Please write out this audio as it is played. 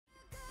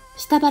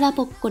下腹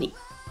ぽっこり、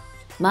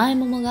前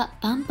ももが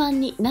パンパン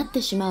になっ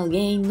てしまう原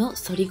因の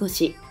反り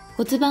腰、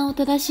骨盤を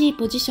正しい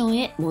ポジション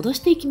へ戻し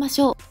ていきま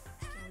しょう。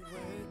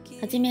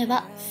はじめ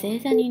は正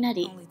座にな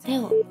り、手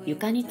を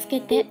床につ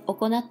けて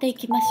行ってい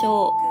きまし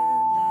ょ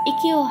う。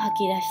息を吐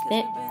き出し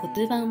て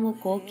骨盤を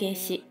後傾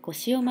し、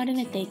腰を丸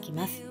めていき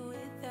ます。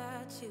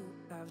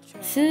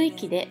吸う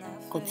息で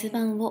骨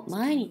盤を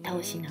前に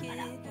倒しなが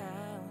ら、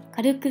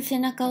軽く背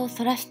中を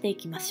反らしてい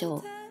きましょ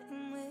う。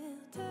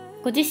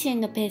ご自身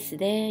のペース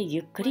で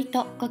ゆっくり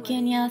と呼吸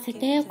に合わせ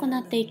て行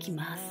っていき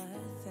ます。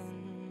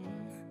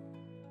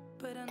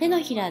手の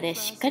ひらで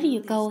しっかり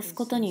床を押す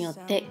ことによっ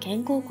て肩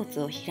甲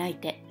骨を開い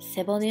て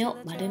背骨を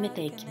丸め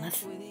ていきま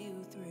す。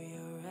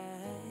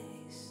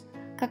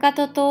かか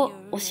とと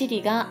お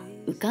尻が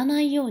浮か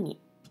ないように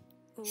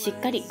しっ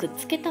かりくっ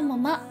つけたま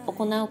ま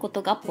行うこ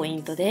とがポイ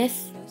ントで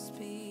す。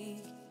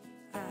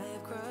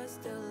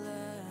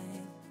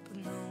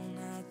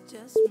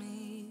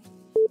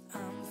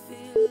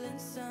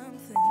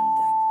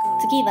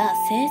次は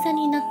正座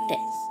になって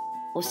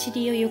お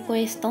尻を横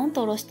へストン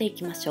と下ろしてい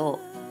きましょ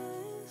う。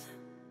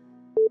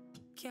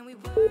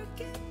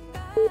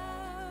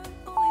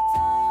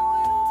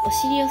お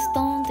尻をスト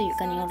ーンと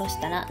床に下ろ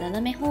したら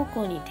斜め方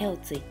向に手を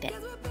ついて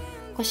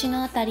腰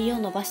のあたりを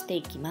伸ばして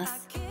いきま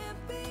す。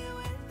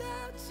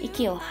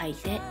息を吐い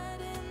て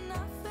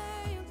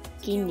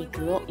筋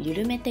肉を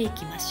緩めてい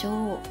きまし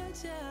ょう。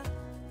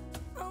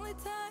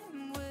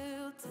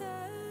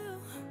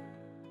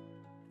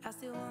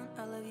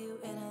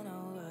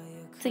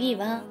次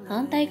は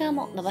反対側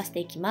も伸ばして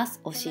いきま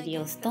す。お尻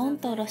をストン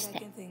と下ろし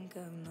て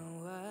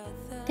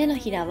手の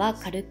ひらは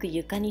軽く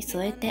床に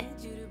添えて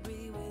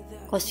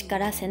腰か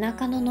ら背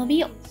中の伸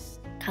びを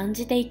感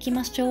じていき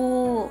まし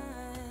ょう。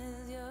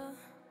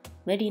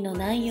無理の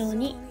ないよう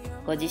に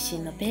ご自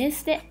身のペー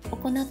スで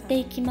行って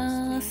いき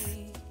ます。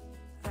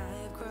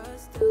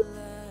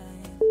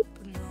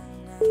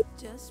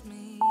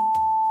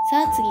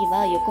さあ次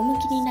は横向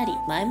きになり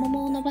前も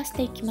もを伸ばし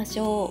ていきまし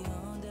ょ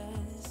う。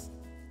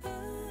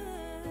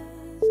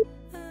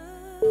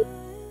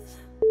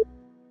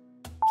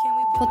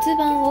骨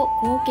盤を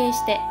後傾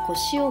して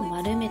腰を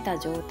丸めた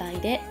状態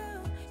で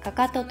か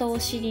かととお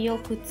尻を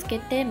くっつけ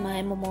て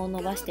前ももを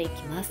伸ばしてい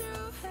きます。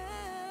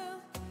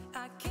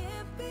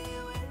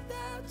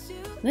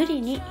無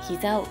理に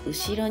膝を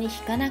後ろに引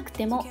かなく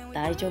ても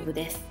大丈夫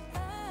です。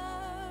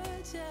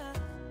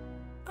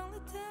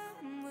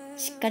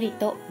しっかり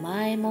と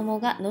前も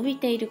もが伸び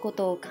ているこ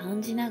とを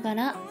感じなが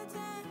ら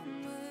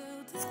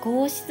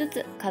少しず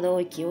つ可動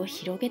域を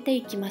広げて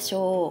いきまし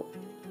ょう。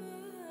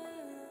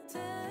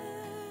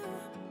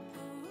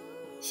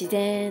自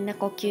然な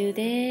呼吸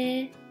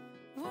で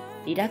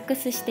リラック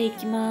スしてい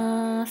き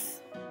ま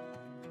す。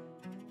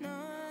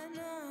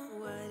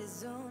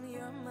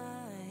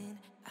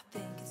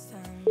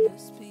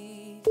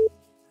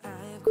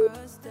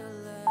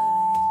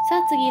さ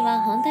あ次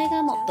は反対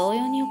側も同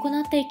様に行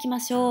っていきま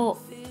しょう。吸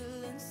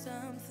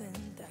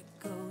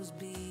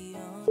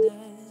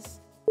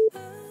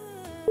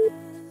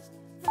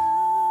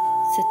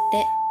っ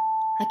て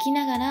吐き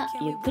ながら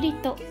ゆっくり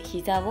と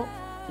膝を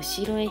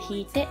後ろへ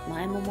引いて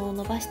前ももを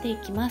伸ばしてい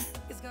きます。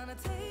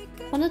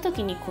この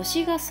時に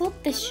腰が反っ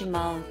てし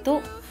まう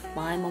と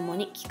前もも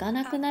に効か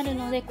なくなる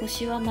ので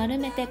腰は丸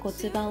めて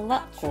骨盤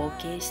は後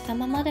傾した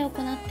ままで行っ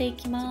てい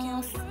き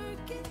ます。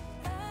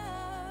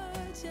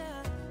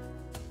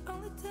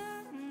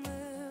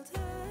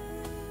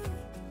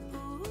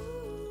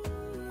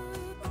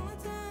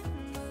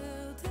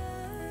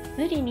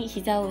無理に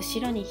膝を後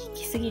ろに引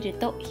きすぎる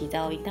と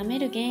膝を痛め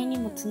る原因に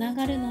もつな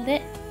がるの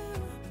で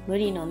無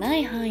理のな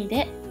い範囲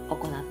で行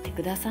って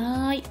くだ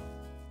さい。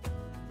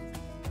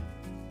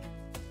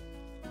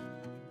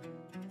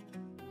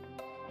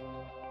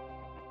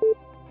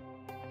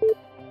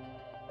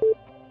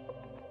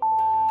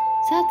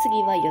さあ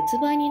次は四つ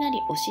倍になり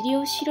お尻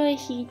を後ろへ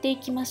引いてい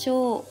きまし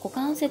ょう。股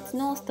関節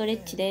のストレ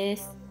ッチで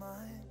す。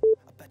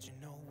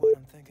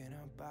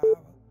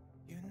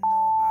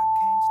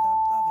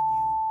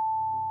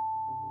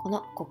こ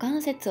の股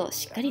関節を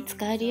しっかり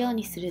使えるよう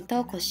にする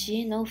と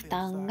腰への負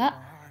担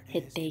が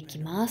減っていき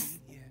ま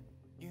す。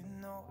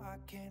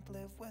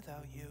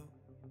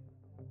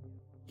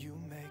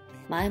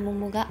前も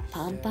もが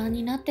パンパン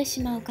になって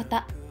しまう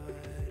方、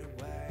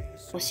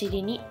お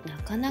尻にな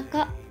かな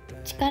か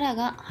力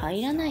が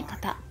入らない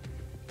方、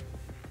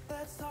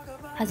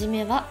はじ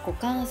めは股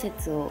関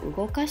節を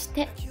動かし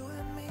て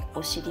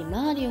お尻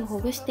周りをほ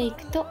ぐしてい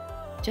くと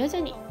徐々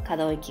に可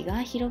動域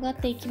が広がっ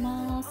ていき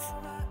ます。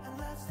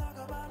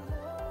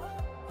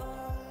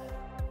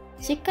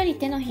しっかり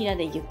手のひら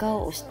で床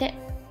を押して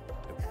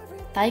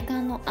体幹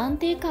の安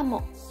定感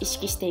も意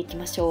識していき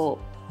ましょ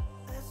う。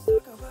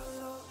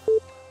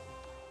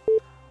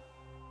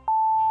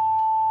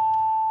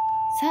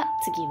さあ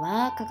次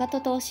はかかと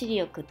とお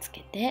尻をくっつ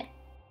けて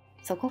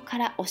そこか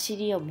らお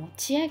尻を持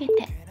ち上げて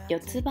四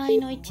つ倍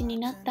の位置に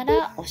なった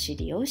らお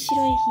尻を後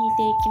ろへ引い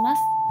ていきま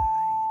す。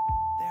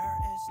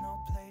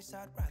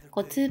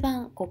骨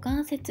盤、股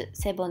関節、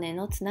背骨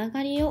のつな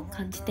がりを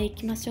感じてい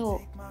きましょ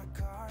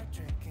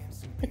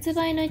う。骨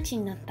盤の位置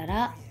になった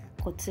ら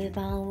骨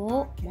盤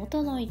を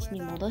元の位置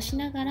に戻し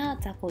ながら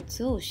座骨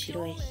を後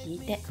ろへ引い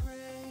て、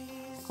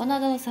この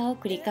動作を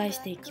繰り返し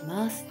ていき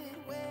ます。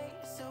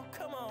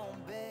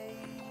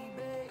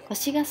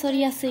腰が反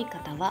りやすい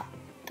方は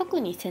特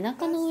に背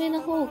中の上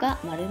の方が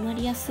丸ま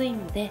りやすい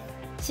ので、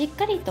しっ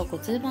かりと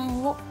骨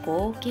盤を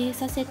後傾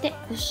させて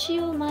腰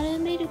を丸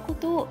めるこ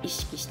とを意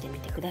識してみ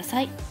てくだ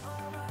さい。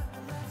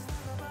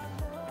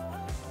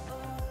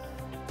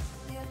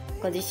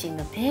ご自身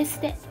のペース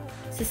で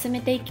進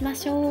めていきま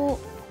しょう。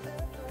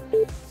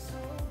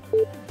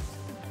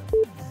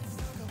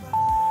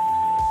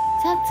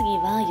さあ次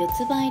は四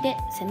つ這いで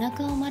背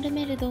中を丸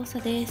める動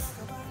作で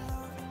す。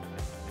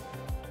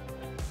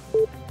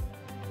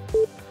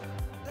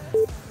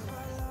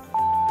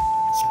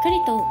しっか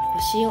りと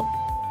腰を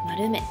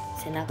丸め、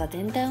背中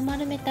全体を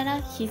丸めた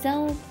ら膝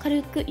を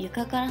軽く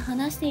床から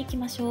離していき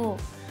ましょ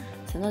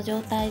う。その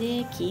状態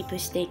でキープ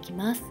していき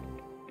ます。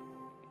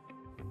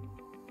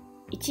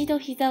一度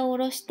膝を下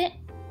ろし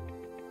て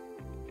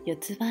四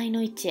つ這い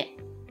の位置へ。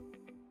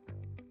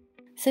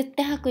吸っ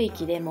て吐く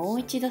息でもう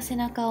一度背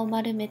中を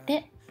丸め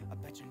て、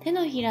手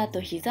のひら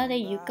と膝で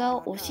床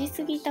を押し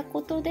すぎた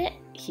こと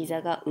で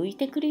膝が浮い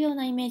てくるよう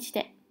なイメージ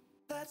で、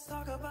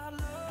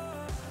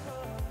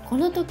こ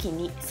の時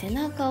に背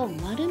中を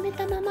丸め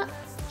たまま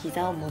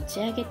膝を持ち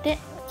上げて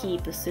キ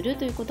ープする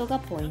ということが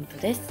ポイント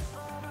です。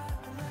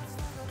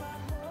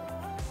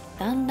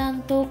だんだ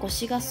んと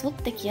腰が反っ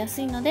てきや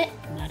すいので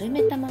丸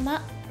めたま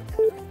ま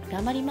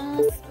頑張りま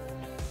す。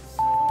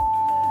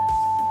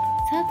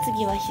さあ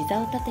次は膝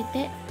を立て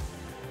て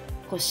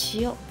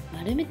腰を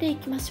丸めてい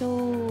きまし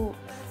ょう。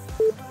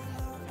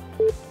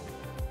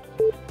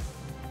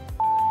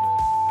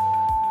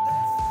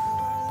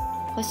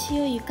腰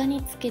を床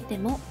につけて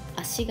も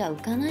足が浮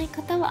かない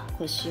方は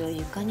腰を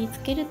床につ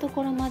けると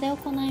ころまで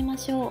行いま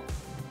しょ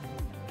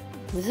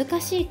う。難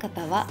しい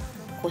方は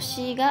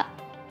腰が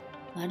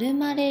丸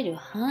まれる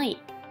範囲、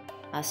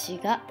足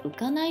が浮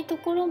かないと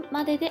ころ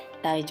までで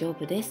大丈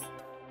夫です。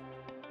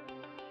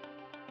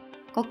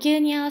呼吸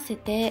に合わせ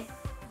て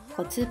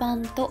骨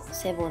盤と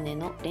背骨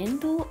の連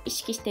動を意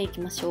識していき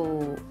ましょ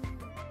う。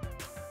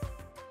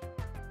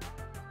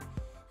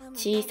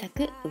小さ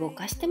く動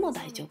かしても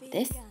大丈夫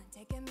です。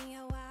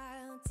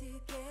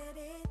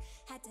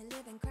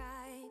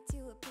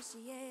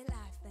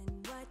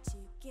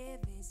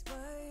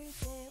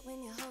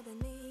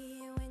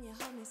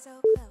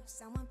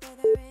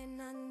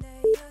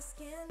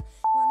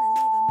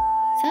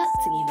さあ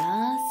次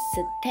は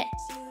吸って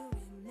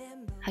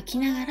吐き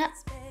ながら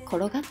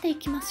転がってい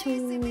きましょう。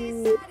吸う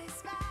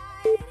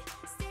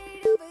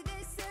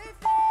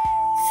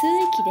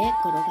息で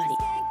転がり、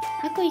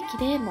吐く息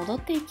で戻っ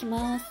ていき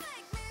ます。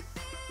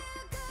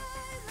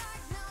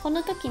こ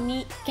の時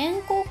に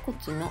肩甲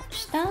骨の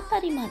下あた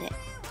りまで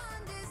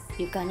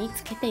床に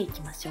つけてい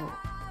きましょう。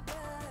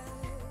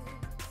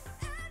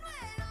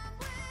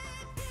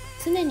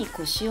常に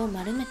腰を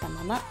丸めた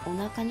ままお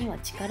腹には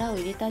力を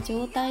入れた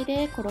状態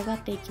で転がっ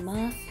ていき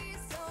ます。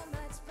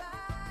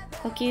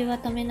呼吸は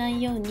止めな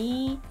いよう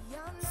に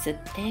吸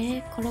っ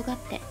て転がっ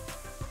て、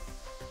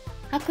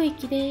吐く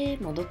息で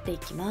戻ってい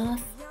きま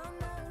す。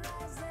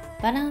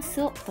バラン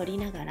スを取り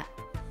ながら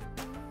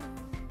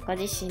ご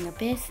自身の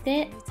ペース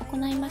で行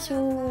いまし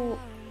ょう。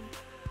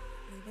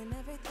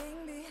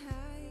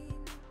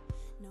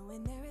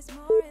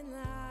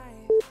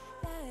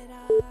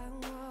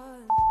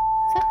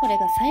さあこれ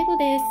が最後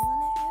で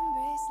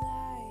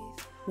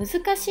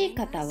す。難しい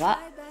方は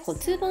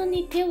骨盤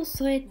に手を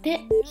添えて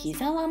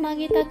膝は曲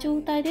げた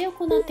状態で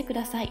行ってく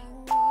ださい。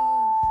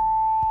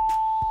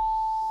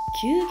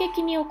急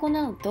激に行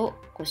うと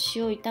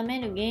腰を痛め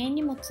る原因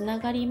にもつな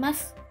がりま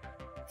す。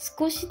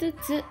少しず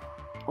つ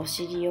お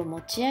尻を持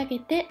ち上げ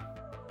て、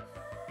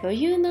余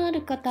裕のあ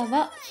る方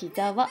は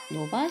膝は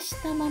伸ば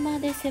したまま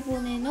で背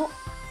骨の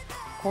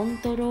コン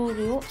トロー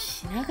ルを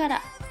しなが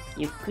ら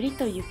ゆっくり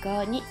と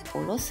床に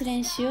下ろす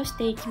練習をし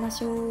ていきま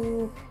しょ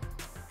う。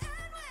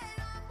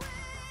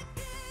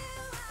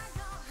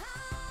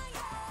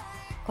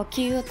呼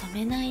吸を止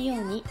めない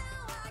ように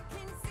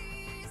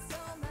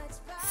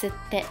吸っ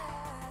て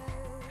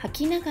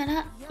吐きなが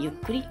らゆっ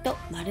くりと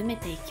丸め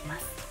ていきま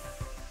す。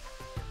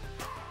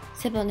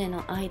背骨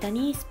の間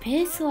にス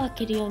ペースを空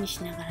けるように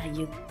しながら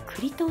ゆっ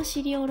くりとお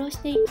尻を下ろし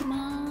ていき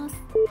ます。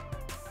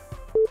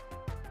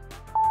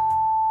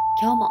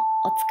今日も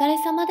お疲れ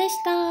様で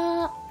し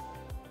た。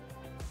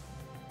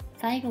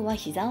最後は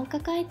膝を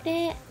抱え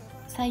て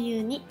左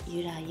右に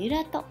ゆらゆ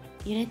らと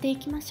揺れてい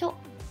きましょう。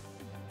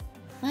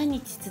毎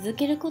日続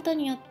けること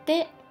によっ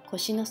て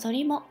腰の反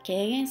りも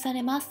軽減さ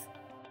れます。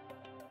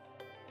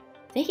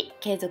ぜひ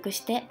継続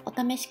してお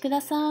試しくだ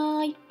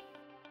さい。